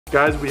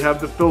Guys, we have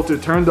the filter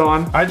turned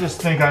on. I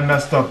just think I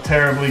messed up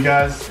terribly,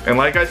 guys. And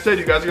like I said,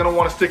 you guys are gonna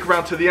wanna stick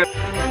around to the end.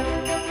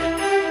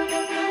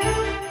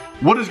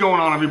 What is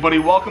going on, everybody?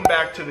 Welcome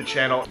back to the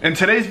channel. In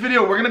today's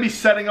video, we're gonna be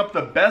setting up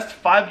the best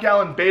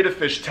 5-gallon Betta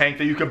fish tank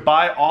that you could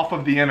buy off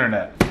of the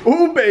internet.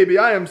 Ooh, baby,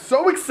 I am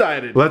so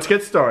excited. Let's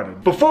get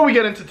started. Before we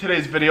get into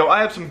today's video,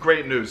 I have some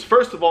great news.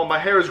 First of all, my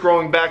hair is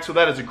growing back, so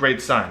that is a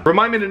great sign.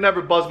 Remind me to never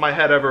buzz my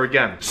head ever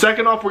again.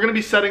 Second off, we're gonna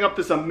be setting up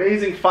this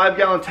amazing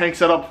 5-gallon tank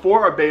setup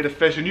for our Betta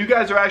fish, and you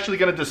guys are actually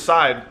gonna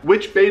decide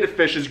which Betta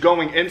fish is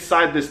going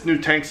inside this new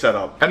tank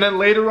setup. And then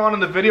later on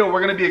in the video,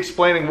 we're gonna be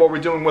explaining what we're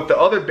doing with the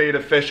other Betta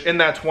fish in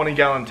that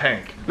 20-gallon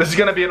tank. This is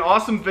gonna be an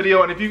awesome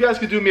video, and if you guys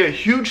could do me a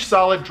huge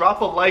solid,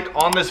 drop a like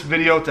on this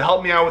video to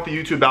help me out with the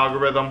YouTube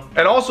algorithm.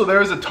 And also,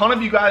 there is a ton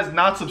of you guys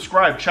not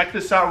subscribed. Check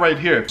this out right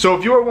here. So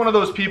if you are one of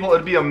those people,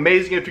 it'd be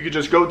amazing if you could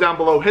just go down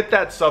below, hit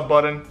that sub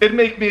button. It'd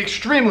make me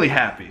extremely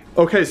happy.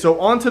 Okay, so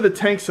on to the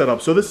tank setup.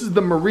 So this is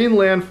the Marine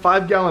Land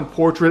 5-gallon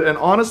portrait, and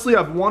honestly,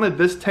 I've wanted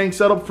this tank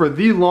setup for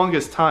the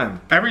longest time.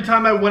 Every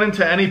time I went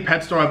into any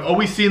pet store, I've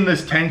always seen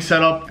this tank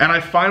setup, and I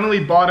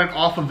finally bought it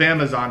off of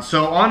Amazon.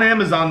 So on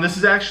Amazon, this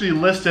is actually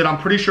listed, I'm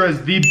pretty sure,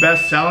 as the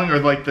best selling, or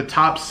like the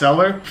top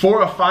seller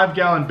for a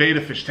 5-gallon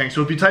Betta fish tank.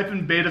 So if you type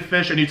in Betta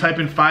fish and you type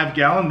in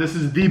 5-gallon, this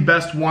is the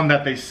best one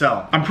that they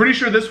sell. I'm pretty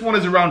sure this one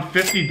is around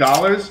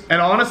 $50,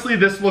 and honestly,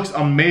 this looks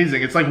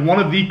amazing. It's like one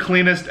of the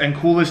cleanest and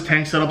coolest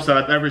tank setups that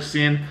I've ever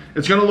seen.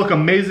 It's gonna look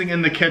amazing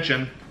in the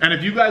kitchen. And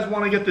if you guys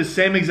wanna get the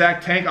same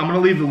exact tank, I'm gonna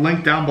leave the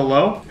link down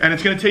below, and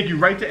it's gonna take you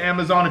right to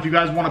Amazon if you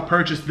guys wanna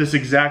purchase this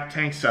exact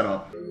tank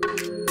setup.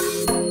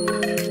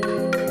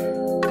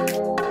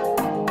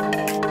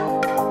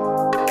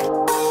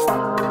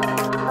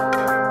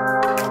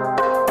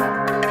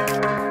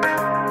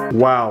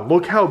 Wow,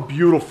 look how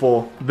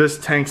beautiful this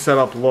tank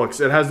setup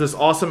looks. It has this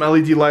awesome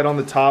LED light on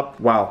the top.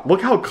 Wow,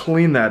 look how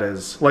clean that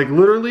is. Like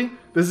literally,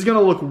 this is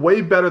gonna look way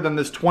better than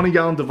this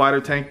 20-gallon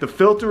divider tank. The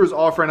filter is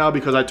off right now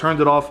because I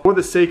turned it off for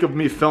the sake of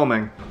me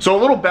filming. So a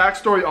little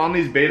backstory on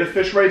these Betta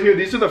fish right here.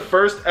 These are the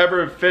first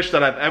ever fish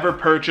that I've ever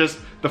purchased.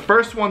 The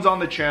first ones on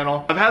the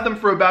channel. I've had them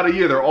for about a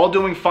year. They're all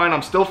doing fine.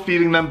 I'm still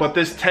feeding them, but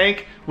this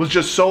tank was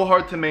just so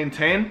hard to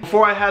maintain.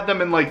 Before, I had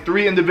them in like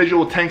 3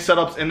 individual tank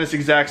setups in this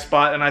exact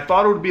spot, and I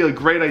thought it would be a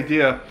great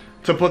idea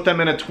to put them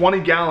in a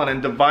 20-gallon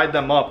and divide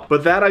them up.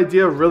 But that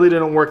idea really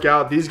didn't work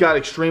out. These got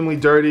extremely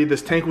dirty.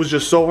 This tank was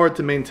just so hard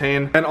to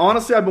maintain. And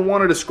honestly, I've been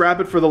wanting to scrap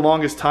it for the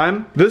longest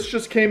time. This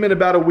just came in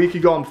about a week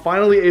ago. I'm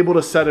finally able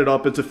to set it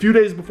up. It's a few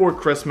days before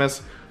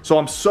Christmas. So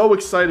I'm so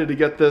excited to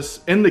get this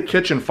in the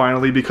kitchen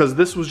finally, because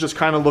this was just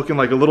kind of looking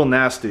like a little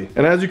nasty.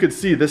 And as you can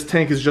see, this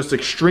tank is just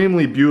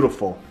extremely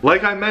beautiful.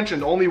 Like I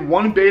mentioned, only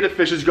one Betta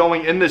fish is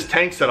going in this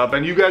tank setup,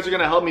 and you guys are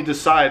gonna help me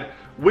decide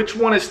which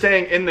one is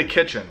staying in the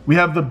kitchen. We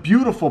have the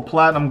beautiful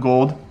platinum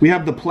gold. We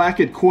have the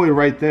placket koi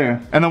right there.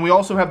 And then we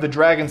also have the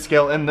dragon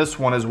scale in this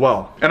one as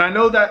well. And I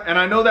know that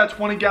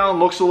 20-gallon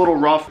looks a little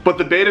rough, but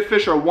the Betta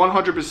fish are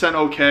 100%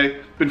 okay.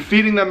 Been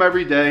feeding them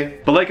every day.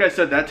 But like I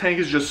said, that tank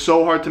is just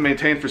so hard to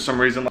maintain for some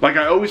reason. Like,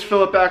 I always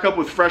fill it back up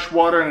with fresh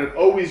water, and it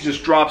always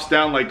just drops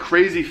down like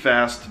crazy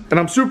fast. And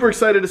I'm super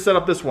excited to set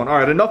up this one. All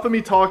right, enough of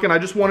me talking. I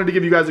just wanted to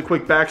give you guys a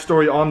quick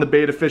backstory on the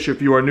Betta fish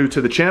if you are new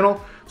to the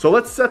channel. So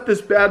let's set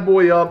this bad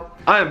boy up.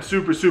 I am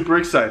super, super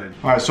excited.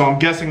 All right, so I'm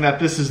guessing that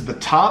this is the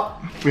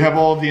top. We have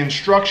all of the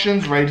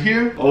instructions right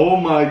here. Oh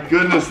my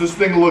goodness, this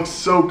thing looks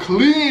so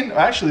clean.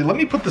 Actually, let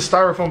me put the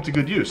styrofoam to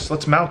good use.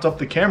 Let's mount up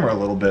the camera a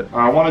little bit. All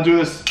right, I wanna do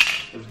this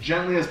as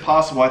gently as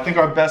possible. I think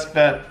our best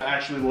bet is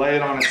actually lay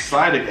it on its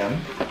side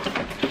again.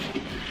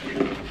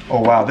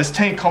 Oh wow, this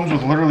tank comes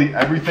with literally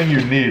everything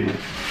you need.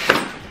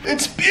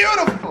 It's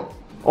beautiful.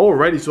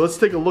 Alrighty, so let's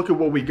take a look at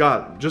what we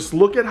got. Just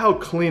look at how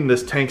clean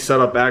this tank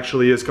setup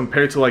actually is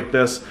compared to like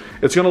this.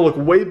 It's gonna look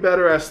way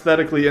better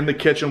aesthetically in the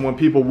kitchen when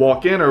people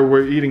walk in or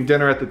we're eating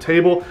dinner at the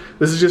table.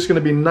 This is just gonna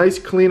be nice,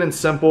 clean, and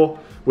simple,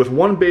 with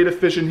one Betta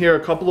fish in here, a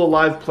couple of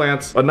live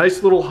plants, a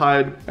nice little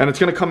hide, and it's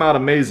gonna come out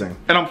amazing.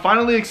 And I'm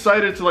finally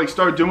excited to like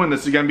start doing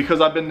this again, because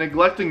I've been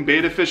neglecting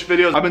Betta fish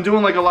videos. I've been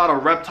doing like a lot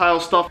of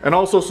reptile stuff and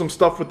also some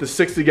stuff with the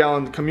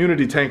 60-gallon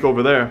community tank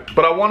over there.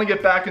 But I wanna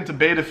get back into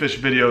Betta fish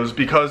videos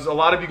because a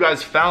lot of you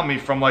guys found me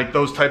from like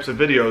those types of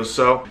videos.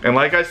 So, and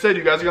like I said,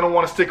 you guys are gonna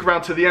wanna stick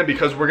around to the end,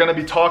 because we're gonna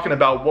be talking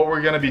about what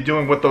we're gonna be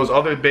doing with those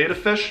other Betta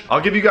fish.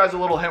 I'll give you guys a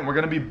little hint. We're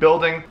gonna be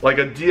building like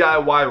a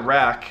DIY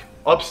rack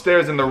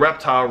upstairs in the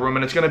reptile room,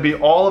 and it's gonna be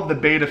all of the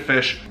Betta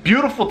fish.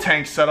 Beautiful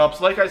tank setups.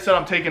 Like I said,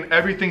 I'm taking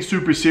everything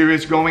super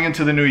serious going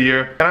into the new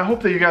year, and I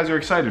hope that you guys are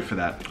excited for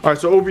that. All right,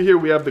 so over here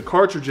we have the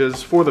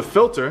cartridges for the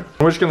filter.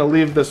 We're just gonna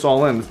leave this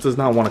all in. This does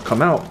not want to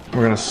come out.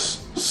 We're gonna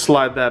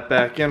slide that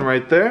back in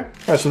right there.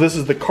 All right, so this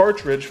is the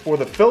cartridge for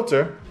the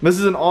filter. This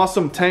is an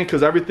awesome tank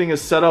because everything is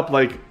set up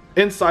like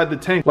inside the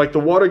tank. Like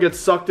the water gets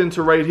sucked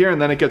into right here and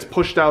then it gets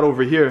pushed out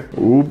over here.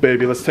 Ooh,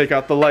 baby, let's take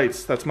out the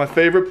lights. That's my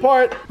favorite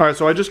part. All right,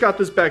 so I just got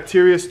this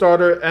bacteria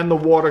starter and the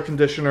water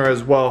conditioner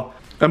as well.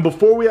 And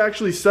before we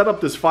actually set up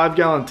this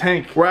 5-gallon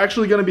tank, we're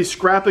actually gonna be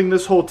scrapping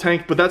this whole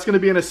tank, but that's gonna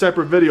be in a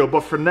separate video.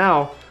 But for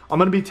now, I'm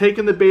gonna be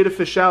taking the betta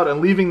fish out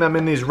and leaving them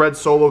in these red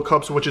solo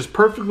cups, which is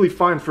perfectly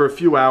fine for a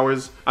few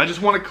hours. I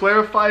just want to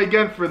clarify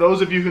again for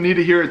those of you who need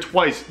to hear it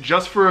twice,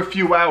 just for a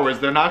few hours.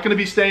 They're not gonna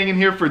be staying in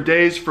here for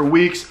days, for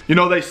weeks. You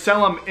know, they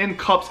sell them in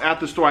cups at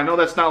the store. I know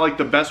that's not like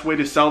the best way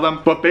to sell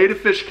them, but betta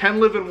fish can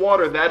live in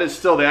water. That is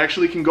still, they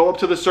actually can go up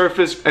to the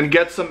surface and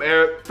get some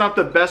air. It's not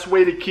the best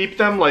way to keep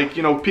them. Like,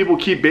 you know, people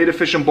keep betta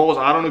fish in bowls.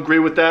 I don't agree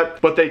with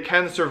that, but they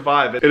can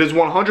survive. It is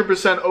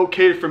 100%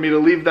 okay for me to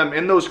leave them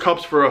in those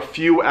cups for a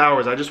few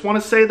hours. I just want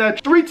to say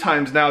that 3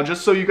 times now,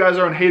 just so you guys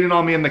aren't hating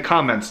on me in the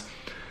comments.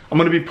 I'm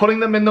going to be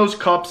putting them in those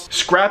cups,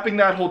 scrapping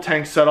that whole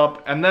tank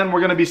setup, and then we're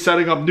going to be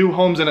setting up new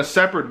homes in a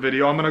separate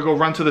video. I'm going to go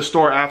run to the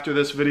store after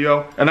this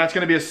video, and that's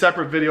going to be a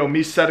separate video,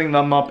 me setting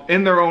them up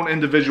in their own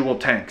individual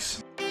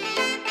tanks.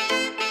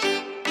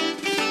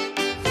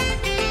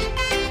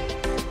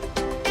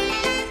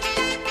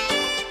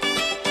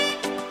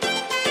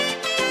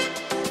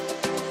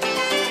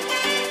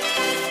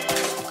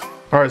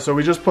 Alright, so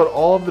we just put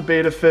all of the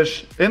betta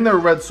fish in their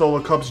red solo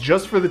cups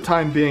just for the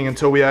time being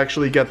until we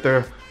actually get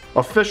their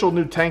official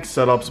new tank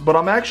setups. But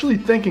I'm actually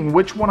thinking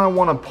which one I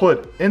want to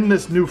put in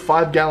this new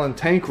 5-gallon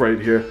tank right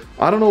here.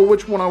 I don't know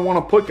which one I want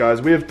to put,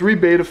 guys. We have 3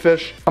 betta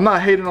fish. I'm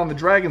not hating on the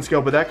dragon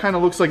scale, but that kind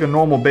of looks like a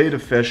normal betta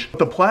fish.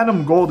 The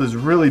platinum gold is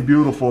really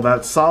beautiful.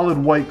 That solid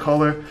white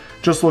color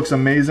just looks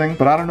amazing.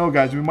 But I don't know,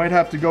 guys. We might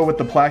have to go with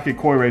the placket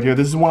koi right here.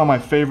 This is one of my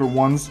favorite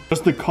ones.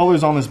 Just the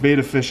colors on this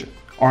betta fish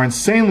are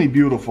insanely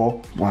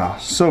beautiful. Wow,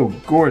 so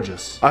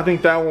gorgeous. I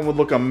think that one would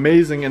look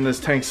amazing in this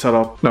tank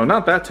setup. No,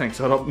 not that tank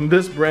setup,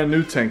 this brand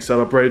new tank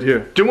setup right here.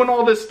 Doing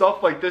all this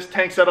stuff like this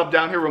tank setup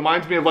down here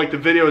reminds me of like the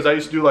videos I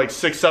used to do like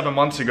 6-7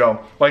 months ago.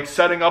 Like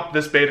setting up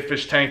this betta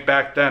fish tank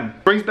back then.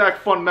 Brings back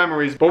fun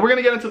memories, but we're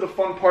gonna get into the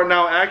fun part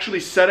now, actually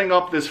setting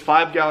up this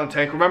 5-gallon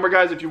tank. Remember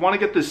guys, if you wanna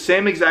get the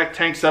same exact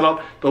tank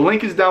setup, the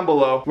link is down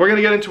below. We're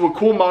gonna get into a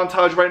cool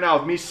montage right now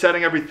of me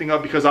setting everything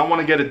up because I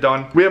wanna get it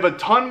done. We have a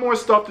ton more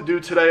stuff to do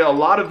today, a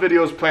lot of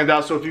videos planned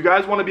out, so if you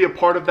guys want to be a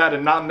part of that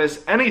and not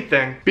miss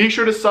anything, be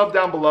sure to sub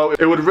down below.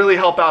 It would really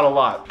help out a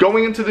lot.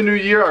 Going into the new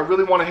year, I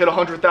really want to hit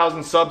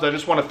 100,000 subs. I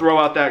just want to throw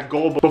out that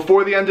goal, but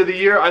before the end of the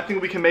year, I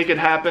think we can make it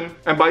happen,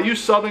 and by you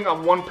subbing,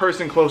 I'm one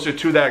person closer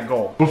to that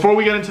goal. Before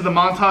we get into the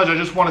montage, I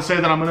just want to say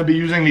that I'm going to be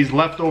using these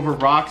leftover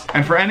rocks,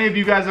 and for any of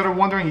you guys that are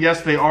wondering,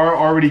 yes, they are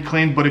already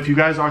cleaned, but if you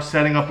guys are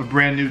setting up a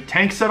brand new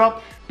tank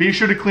setup, be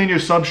sure to clean your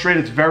substrate.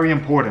 It's very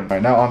important. All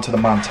right, now on to the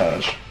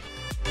montage.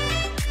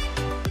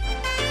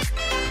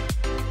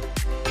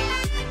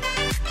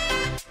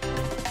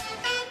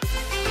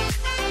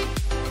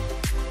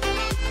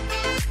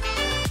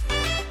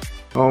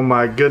 Oh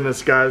my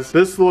goodness, guys.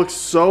 This looks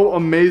so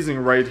amazing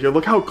right here.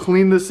 Look how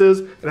clean this is.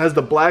 It has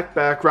the black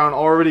background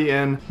already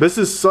in. This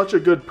is such a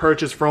good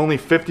purchase for only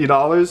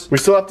 $50. We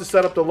still have to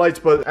set up the lights,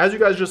 but as you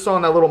guys just saw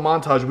in that little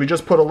montage, we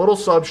just put a little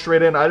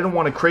substrate in. I didn't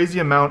want a crazy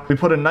amount. We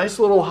put a nice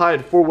little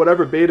hide for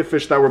whatever betta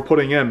fish that we're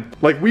putting in.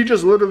 Like, we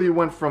just literally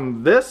went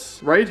from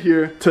this right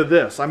here to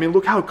this. I mean,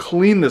 look how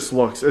clean this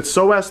looks. It's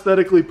so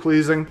aesthetically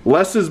pleasing.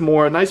 Less is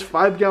more. A nice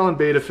 5-gallon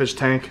betta fish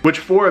tank, which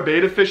for a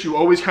betta fish, you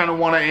always kind of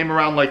want to aim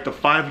around like the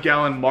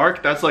 5-gallon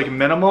mark. That's like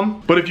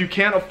minimum. But if you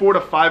can't afford a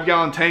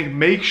 5-gallon tank,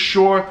 make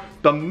sure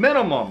the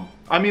minimum,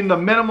 I mean the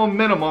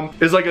minimum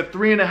is like a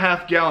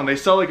 3.5 gallon. They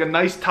sell like a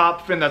nice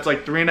top fin that's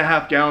like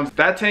 3.5 gallons.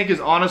 That tank is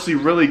honestly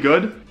really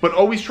good, but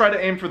always try to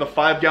aim for the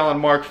 5-gallon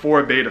mark for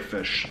a betta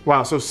fish.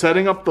 Wow, so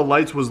setting up the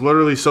lights was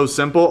literally so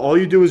simple. All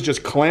you do is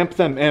just clamp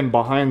them in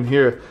behind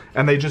here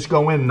and they just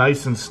go in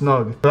nice and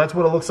snug. So that's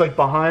what it looks like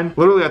behind.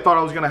 Literally, I thought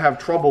I was gonna have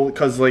trouble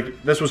because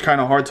like this was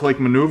kind of hard to like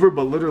maneuver,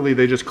 but literally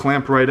they just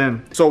clamp right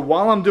in. So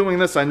while I'm doing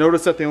this, I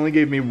noticed that they only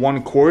gave me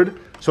 1 cord.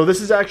 So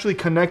this is actually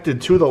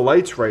connected to the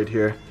lights right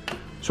here.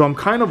 So I'm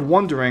kind of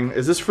wondering,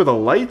 is this for the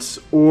lights,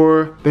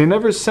 or they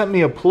never sent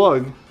me a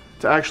plug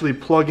to actually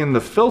plug in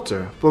the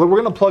filter? Well, we're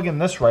gonna plug in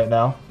this right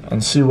now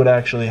and see what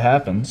actually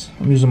happens.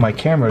 I'm using my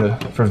camera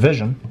for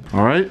vision.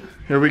 All right,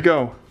 here we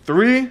go.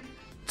 3,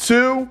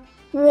 2,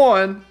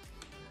 1.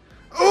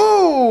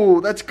 Oh,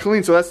 that's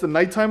clean. So that's the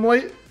nighttime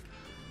light.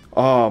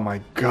 Oh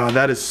my God,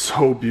 that is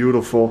so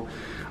beautiful.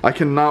 I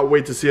cannot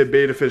wait to see a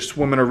betta fish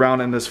swimming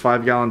around in this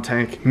 5-gallon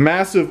tank.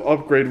 Massive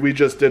upgrade we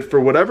just did. For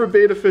whatever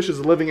betta fish is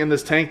living in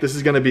this tank, this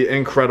is gonna be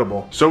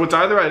incredible. So it's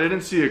either I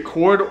didn't see a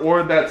cord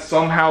or that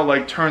somehow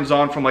like turns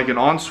on from like an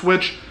on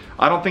switch.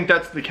 I don't think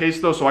that's the case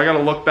though, so I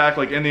gotta look back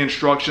like in the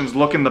instructions,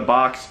 look in the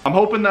box. I'm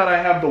hoping that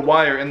I have the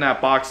wire in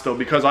that box still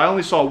because I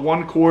only saw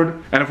 1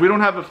 cord, and if we don't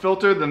have a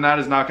filter, then that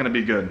is not gonna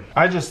be good.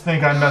 I just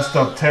think I messed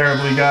up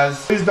terribly,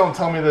 guys. Please don't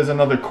tell me there's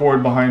another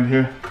cord behind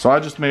here. So I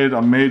just made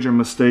a major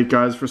mistake,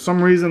 guys. For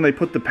some reason, they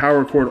put the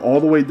power cord all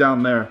the way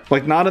down there.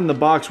 Like not in the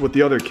box with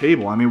the other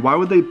cable. I mean, why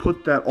would they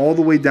put that all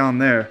the way down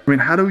there? I mean,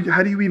 how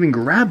do you even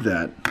grab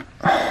that?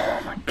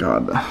 Oh my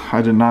God,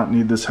 I did not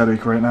need this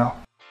headache right now.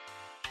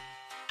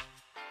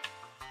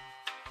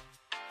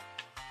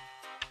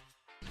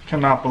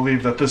 Cannot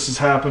believe that this is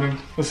happening.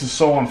 This is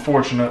so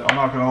unfortunate, I'm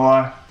not gonna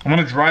lie. I'm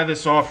gonna dry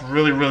this off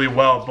really, really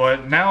well.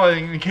 But now,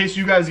 in case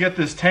you guys get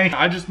this tank,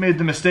 I just made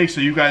the mistake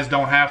so you guys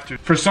don't have to.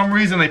 For some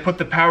reason, they put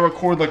the power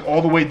cord like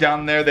all the way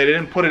down there. They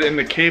didn't put it in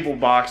the cable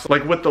box,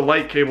 like with the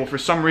light cable. For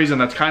some reason,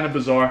 that's kind of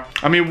bizarre.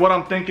 I mean, what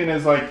I'm thinking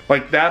is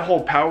like that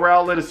whole power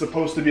outlet is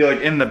supposed to be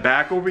like in the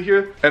back over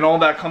here, and all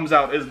that comes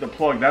out is the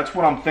plug. That's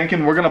what I'm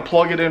thinking. We're gonna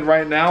plug it in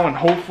right now, and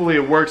hopefully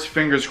it works.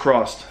 Fingers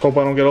crossed. Hope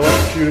I don't get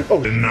electrocuted. Oh,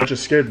 that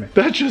just scared me.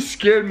 That just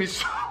scared me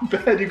so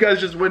bad. You guys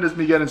just witnessed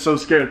me getting so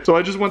scared. So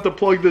I just went to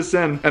plug this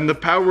in, and the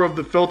power of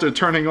the filter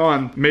turning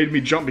on made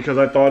me jump because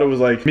I thought it was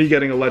like me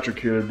getting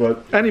electrocuted.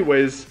 But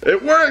anyways,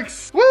 it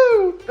works.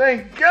 Woo!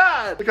 Thank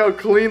God. Look how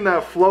clean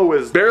that flow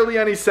is. Barely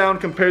any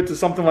sound compared to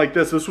something like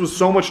this. This was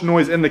so much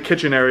noise in the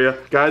kitchen area.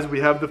 Guys, we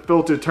have the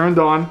filter turned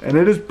on, and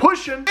it is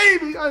pushing.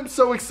 Baby, I'm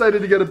so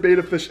excited to get a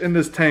betta fish in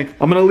this tank.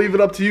 I'm gonna leave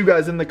it up to you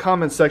guys in the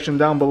comment section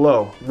down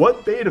below.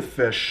 What betta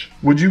fish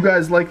would you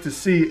guys like to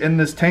see in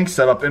this tank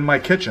setup in my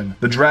kitchen?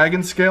 The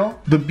dragon scale,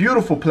 the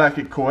beautiful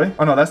placket koi,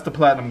 oh no, that's the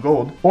platinum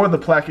gold, or the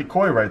placket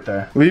koi right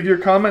there. Leave your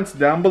comments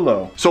down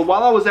below. So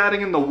while I was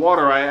adding in the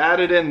water, I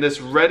added in this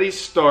Ready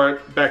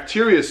Start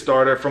bacteria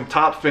starter from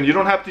Top Fin. You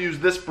don't have to use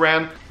this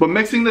brand, but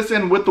mixing this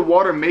in with the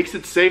water makes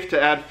it safe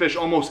to add fish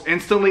almost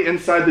instantly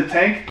inside the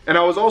tank. And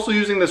I was also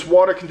using this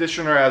water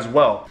conditioner as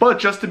well. But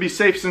just to be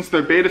safe, since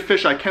they're betta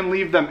fish, I can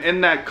leave them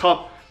in that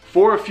cup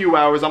for a few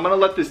hours. I'm gonna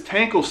let this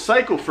tank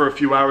cycle for a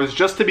few hours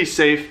just to be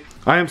safe.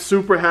 I am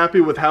super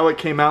happy with how it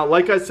came out.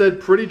 Like I said,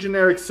 pretty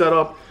generic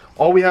setup.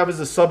 All we have is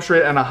a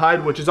substrate and a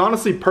hide, which is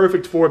honestly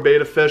perfect for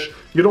betta fish.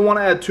 You don't want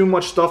to add too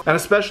much stuff, and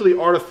especially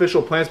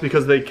artificial plants,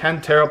 because they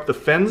can tear up the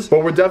fins.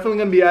 But we're definitely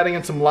going to be adding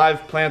in some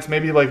live plants,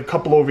 maybe like a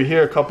couple over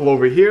here, a couple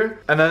over here.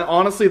 And then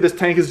honestly, this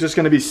tank is just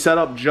going to be set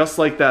up just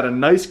like that. A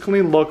nice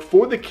clean look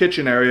for the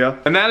kitchen area.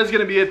 And that is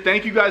going to be it.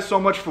 Thank you guys so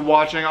much for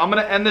watching. I'm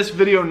going to end this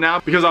video now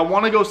because I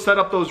want to go set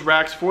up those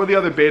racks for the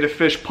other betta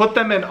fish, put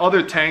them in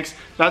other tanks.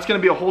 That's going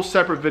to be a whole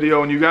separate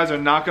video, and you guys are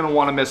not going to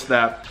want to miss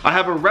that. I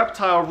have a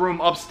reptile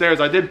room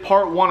upstairs. I did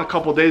part 1 a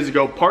couple days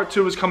ago. Part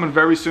 2 is coming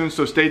very soon,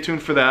 so stay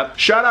tuned for that.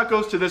 Shout out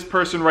goes to this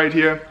person right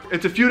here.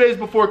 It's a few days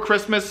before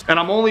Christmas, and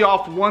I'm only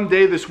off 1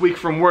 day this week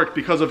from work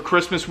because of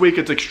Christmas week.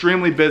 It's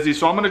extremely busy,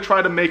 so I'm going to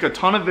try to make a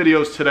ton of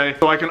videos today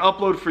so I can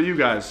upload for you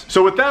guys.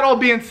 So with that all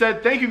being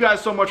said, thank you guys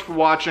so much for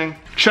watching.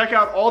 Check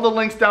out all the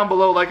links down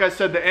below. Like I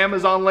said, the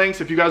Amazon links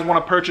if you guys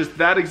want to purchase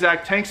that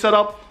exact tank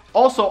setup.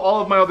 Also, all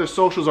of my other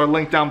socials are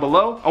linked down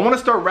below. I want to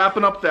start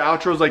wrapping up the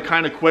outros like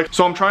kind of quick,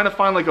 so I'm trying to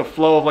find like a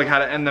flow of like how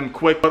to end them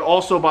quick, but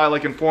also by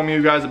like informing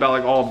you guys about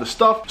like all of the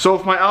stuff. So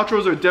if my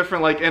outros are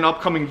different like in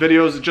upcoming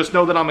videos, just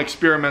know that I'm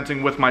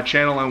experimenting with my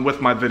channel and with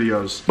my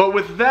videos. But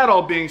with that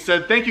all being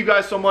said, thank you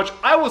guys so much.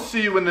 I will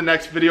see you in the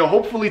next video,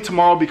 hopefully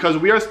tomorrow, because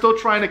we are still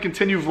trying to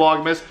continue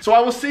Vlogmas. So I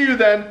will see you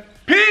then.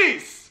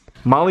 Peace!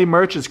 Molly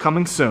merch is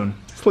coming soon.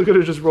 Look at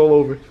her just roll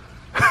over.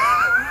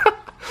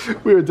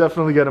 We are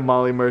definitely getting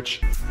Molly merch.